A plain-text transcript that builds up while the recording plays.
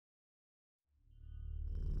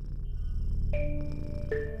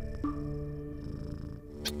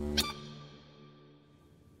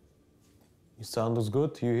It sounds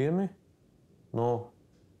good. You hear me? No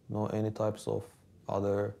any types of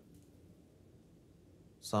other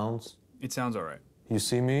sounds? It sounds all right. You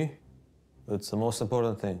see me? It's the most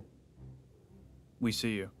important thing. We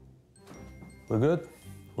see you. We're good?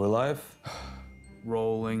 We're live?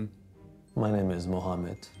 Rolling. My name is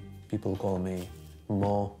Mohammed. People call me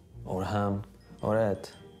Mo or Ham or Ed.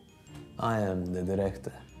 I am the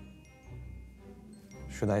director.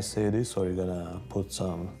 Should I say this or are you gonna put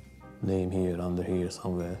some name here, under here,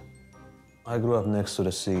 somewhere? I grew up next to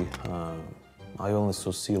the sea. I only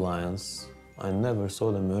saw sea lions. I never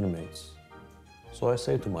saw the mermaids. So I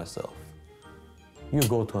say to myself, you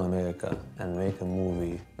go to America and make a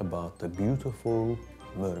movie about the beautiful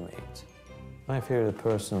mermaid. My favorite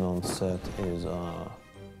person on set is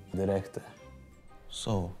director.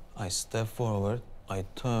 So I step forward, I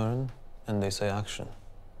turn, and they say action.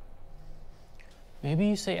 Maybe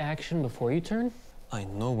you say action before you turn? I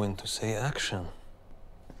know when to say action.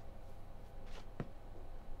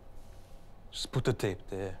 Just put the tape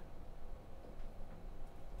there.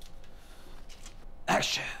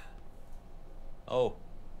 Action! Oh,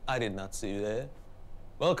 I did not see you there.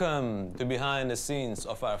 Welcome to behind the scenes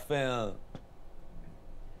of our film.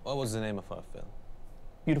 What was the name of our film?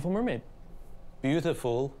 Beautiful Mermaid.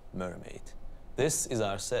 Beautiful Mermaid. This is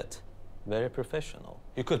our set. Very professional.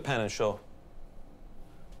 You could pan and show.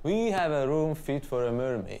 We have a room fit for a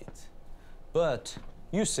mermaid. But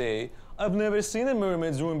you say, I've never seen a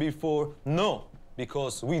mermaid's room before. No,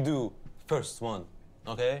 because we do first one,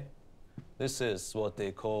 okay? This is what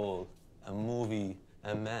they call a movie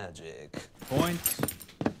and magic. Point.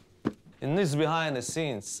 In this behind the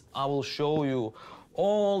scenes, I will show you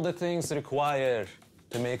all the things required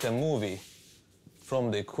to make a movie, from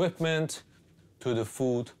the equipment to the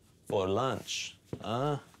food for lunch.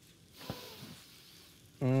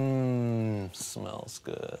 Smells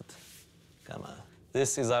good. Come on.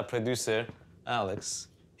 This is our producer, Alex.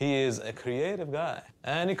 He is a creative guy,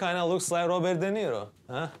 and he kind of looks like Robert De Niro,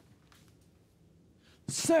 huh?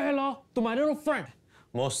 Say hello to my little friend.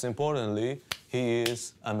 Most importantly, he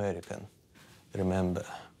is American. Remember,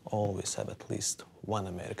 always have at least one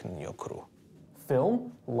American in your crew.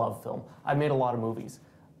 Film? Love film. I've made a lot of movies.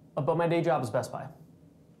 But my day job is Best Buy.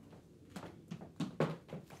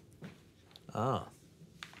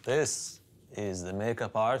 This is the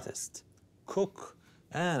makeup artist, cook,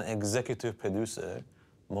 and executive producer.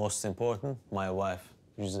 Most important, my wife,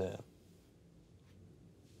 Giselle.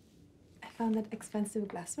 I found that expensive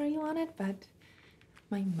glassware you wanted, but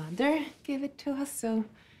my mother gave it to us, so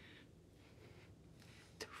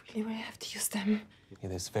do really I have to use them?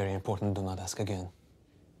 It is very important, do not ask again.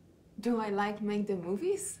 Do I like make the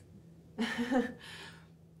movies?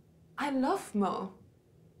 I love Mo,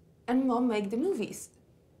 and Mo make the movies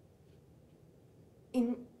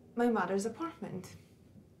in my mother's apartment.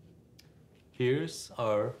 Here's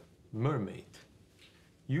our mermaid.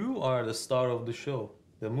 You are the star of the show.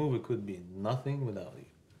 The movie could be nothing without you.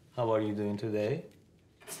 How are you doing today?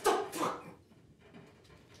 Stop!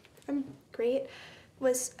 I'm great.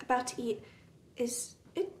 Was about to eat. Is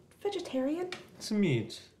it vegetarian? It's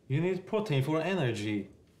meat. You need protein for energy.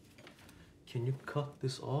 Can you cut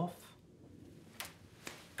this off?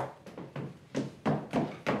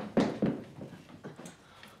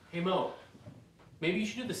 Hey, Mo. Maybe you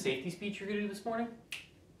should do the safety speech you're gonna do this morning?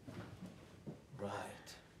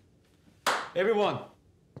 Right. Everyone,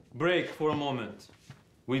 break for a moment.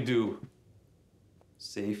 We do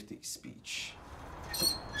safety speech.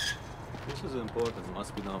 This is important.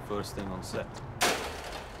 Must be done first thing on set.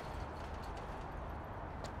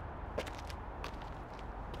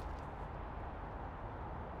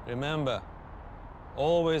 Remember,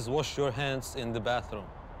 always wash your hands in the bathroom.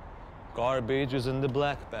 Garbage is in the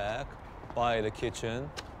black bag by the kitchen.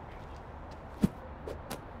 If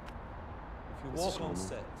you walk on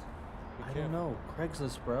set, I don't know.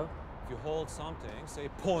 Craigslist, bro. If you hold something, say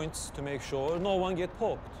points to make sure no one get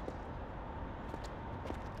poked.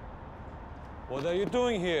 What are you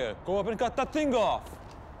doing here? Go up and cut that thing off.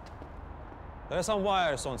 There are some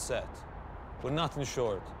wires on set. We're not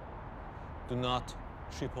insured. Do not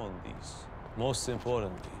trip on these. Most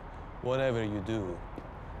importantly, whatever you do,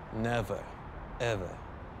 never, ever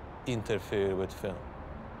interfere with film.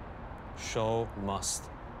 Show must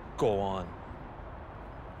go on.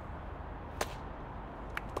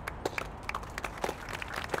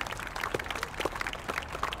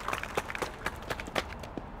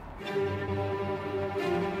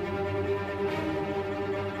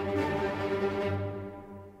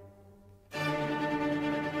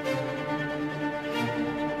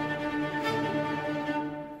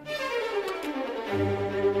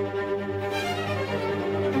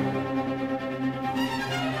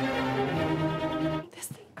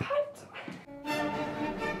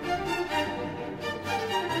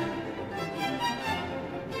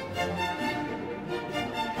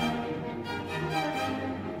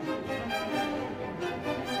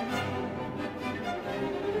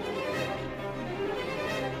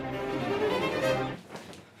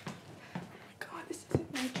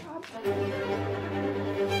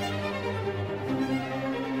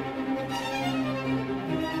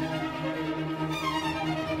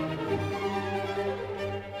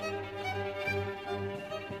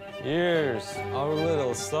 Here's our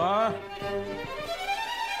little star.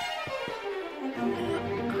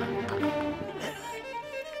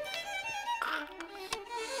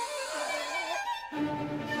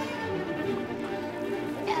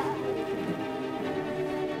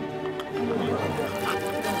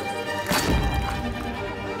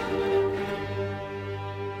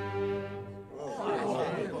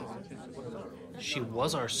 She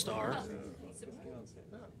was our star.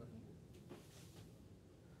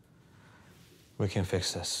 We can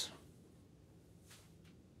fix this.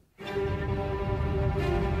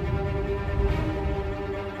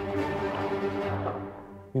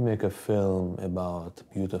 We make a film about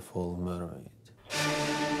beautiful mermaid.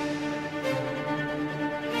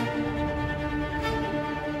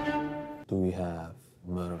 Do we have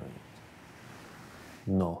mermaid?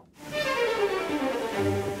 No.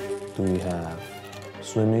 Do we have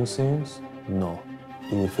swimming scenes? No.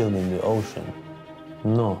 Do we film in the ocean?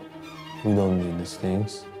 No. We don't need these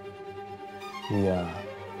things. We are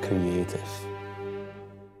creative.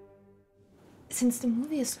 Since the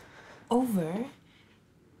movie is over,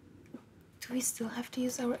 do we still have to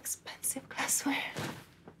use our expensive glassware?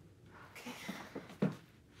 Okay.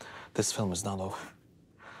 This film is not over.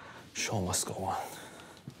 Show must go on.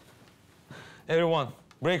 Everyone,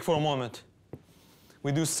 break for a moment.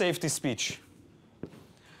 We do safety speech.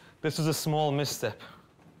 This is a small misstep.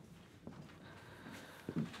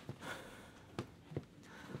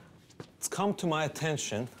 It's come to my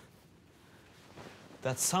attention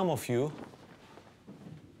that some of you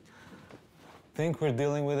think we're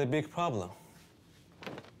dealing with a big problem.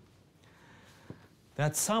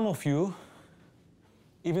 That some of you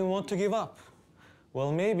even want to give up.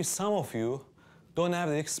 Well, maybe some of you don't have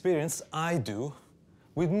the experience I do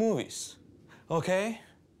with movies, okay?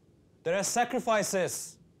 There are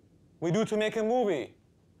sacrifices we do to make a movie.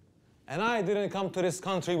 And I didn't come to this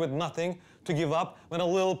country with nothing to give up when a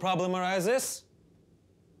little problem arises.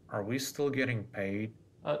 Are we still getting paid?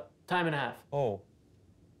 Time and a half. Oh,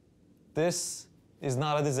 this is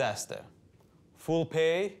not a disaster. Full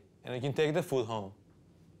pay, and you can take the food home.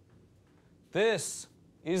 This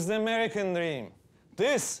is the American dream.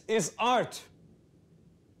 This is art.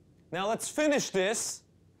 Now let's finish this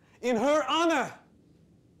in her honor.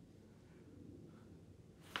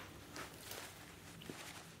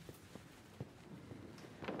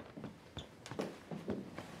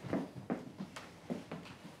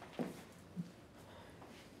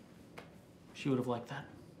 She would have liked that.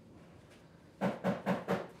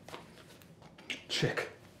 Check.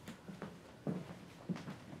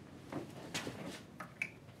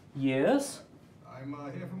 Yes? I'm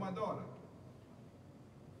here for my daughter.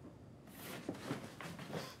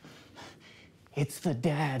 It's the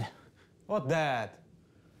dad. What dad?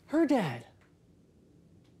 Her dad.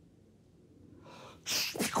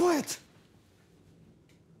 Shh, be quiet.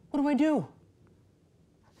 What do I do?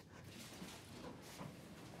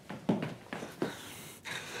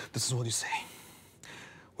 This is what you say.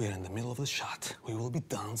 We're in the middle of the shot. We will be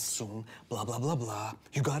done soon. Blah, blah, blah, blah.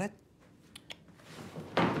 You got it?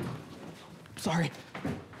 Sorry.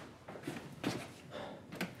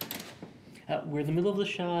 We're in the middle of the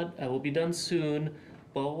shot. We'll be done soon.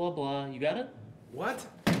 Blah, blah, blah. You got it? What?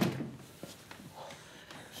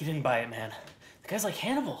 He didn't buy it, man. The guy's like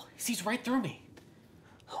Hannibal. He sees right through me.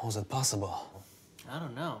 How was that possible? I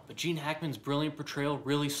don't know, but Gene Hackman's brilliant portrayal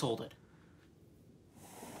really sold it.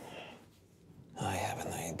 I have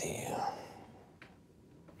an idea.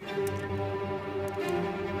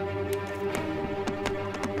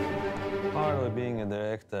 Part of being a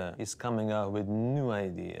director is coming up with new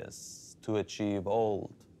ideas to achieve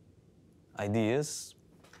old ideas.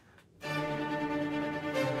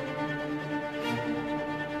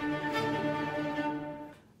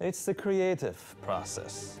 It's the creative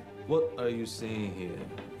process. What are you seeing here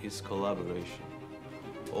is collaboration.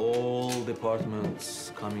 All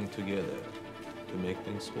departments coming together to make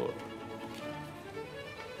things work.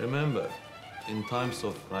 Remember, in times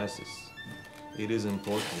of crisis, it is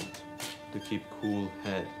important to keep cool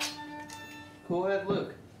head. Cool head,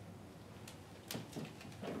 Luke.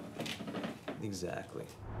 Exactly.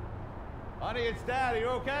 Honey, it's Dad. Are you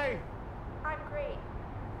okay? I'm great.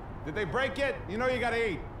 Did they break it? You know you gotta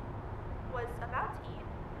eat. Was about to eat.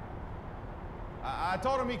 I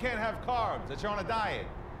told him he can't have carbs, that you're on a diet.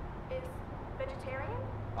 Is vegetarian?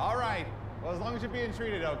 All right. Well, as long as you're being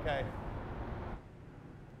treated okay.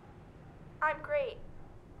 I'm great.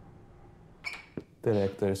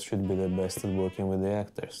 Directors should be the best at working with the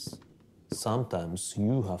actors. Sometimes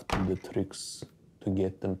you have to do the tricks to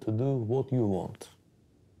get them to do what you want.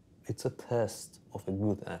 It's a test of a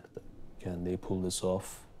good actor. Can they pull this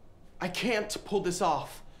off? I can't pull this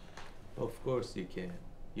off. Of course you can.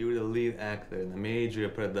 You're the lead actor in a major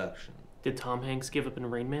production. Did Tom Hanks give up in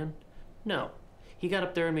Rain Man? No. He got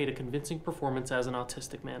up there and made a convincing performance as an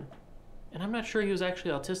autistic man. And I'm not sure he was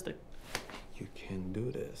actually autistic. You can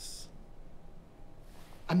do this.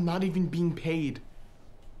 I'm not even being paid.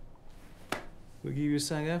 We'll give you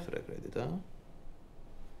SAG-AFTRA credit, huh?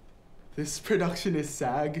 This production is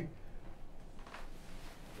SAG.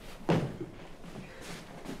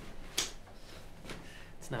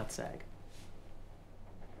 It's not SAG.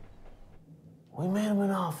 We made him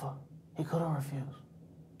an offer. He couldn't refuse.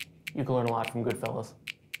 You can learn a lot from Goodfellas.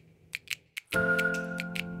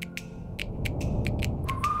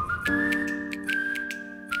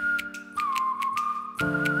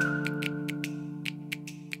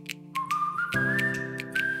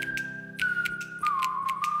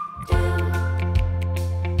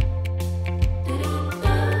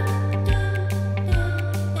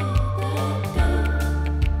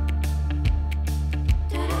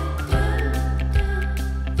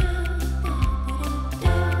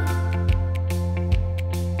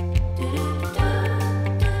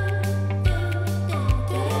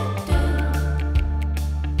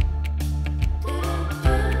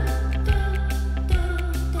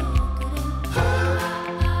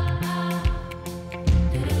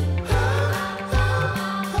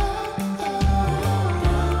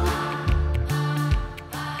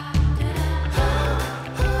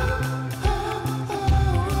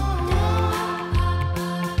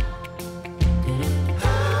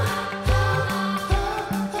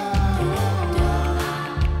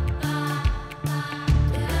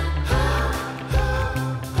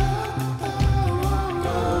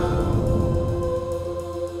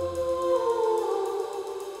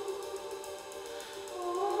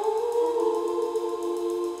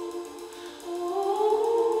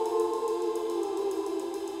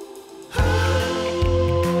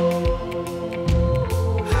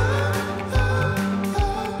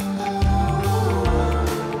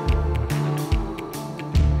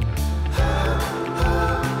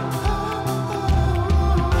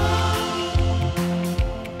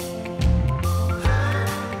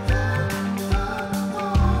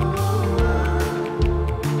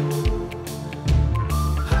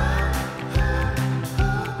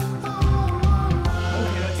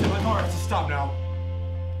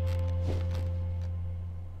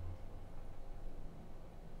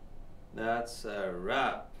 That's a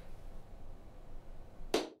wrap.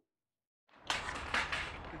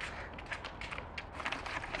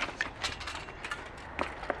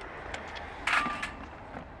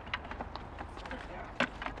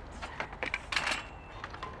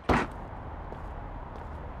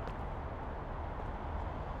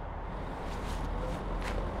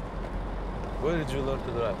 Where did you learn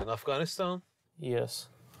to drive? In Afghanistan? Yes.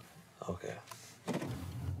 Okay.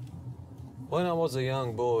 When I was a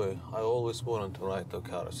young boy, I always wanted to ride the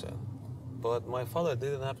carousel. But my father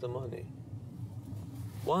didn't have the money.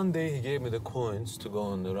 One day he gave me the coins to go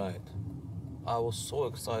on the ride. I was so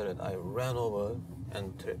excited, I ran over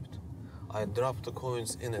and tripped. I dropped the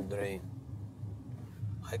coins in a drain.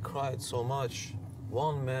 I cried so much.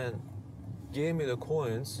 One man gave me the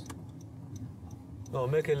coins. No,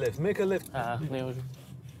 make a lift, make a lift.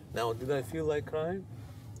 Now, did I feel like crying?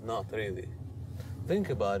 Not really. Think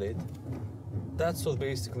about it. That's what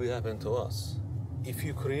basically happened to us. If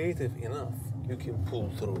you're creative enough, you can pull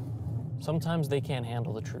through. Sometimes they can't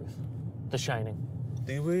handle the truth. The Shining.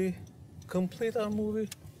 Did we complete our movie?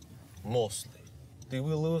 Mostly. Did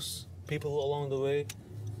we lose people along the way?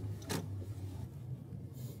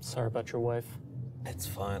 Sorry about your wife. It's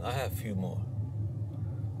fine, I have a few more.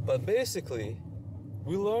 But basically,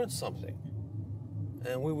 we learned something.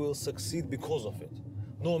 And we will succeed because of it.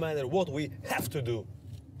 No matter what we have to do.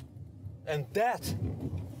 And that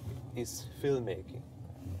is filmmaking.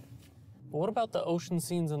 What about the ocean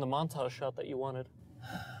scenes in the montage shot that you wanted?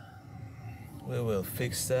 We will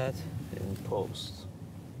fix that in post.